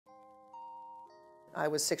I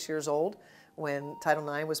was 6 years old when Title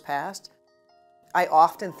IX was passed. I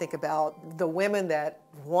often think about the women that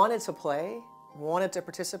wanted to play, wanted to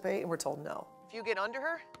participate, and were told no. If you get under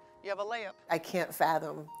her, you have a layup. I can't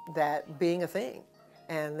fathom that being a thing,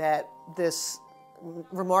 and that this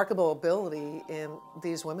remarkable ability in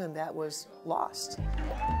these women that was lost.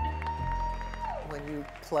 When you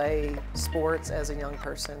play sports as a young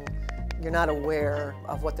person, you're not aware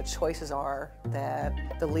of what the choices are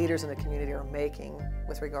that the leaders in the community are making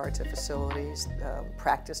with regard to facilities,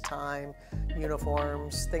 practice time,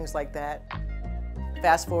 uniforms, things like that.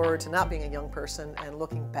 Fast forward to not being a young person and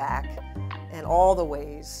looking back and all the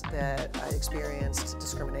ways that I experienced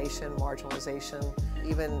discrimination, marginalization,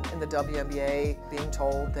 even in the WNBA, being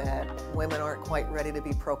told that women aren't quite ready to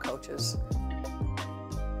be pro coaches.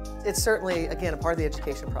 It's certainly, again, a part of the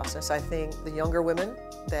education process. I think the younger women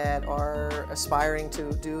that are aspiring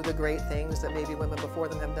to do the great things that maybe women before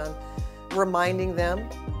them have done, reminding them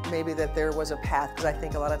maybe that there was a path, because I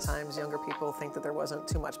think a lot of times younger people think that there wasn't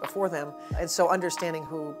too much before them. And so understanding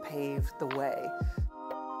who paved the way.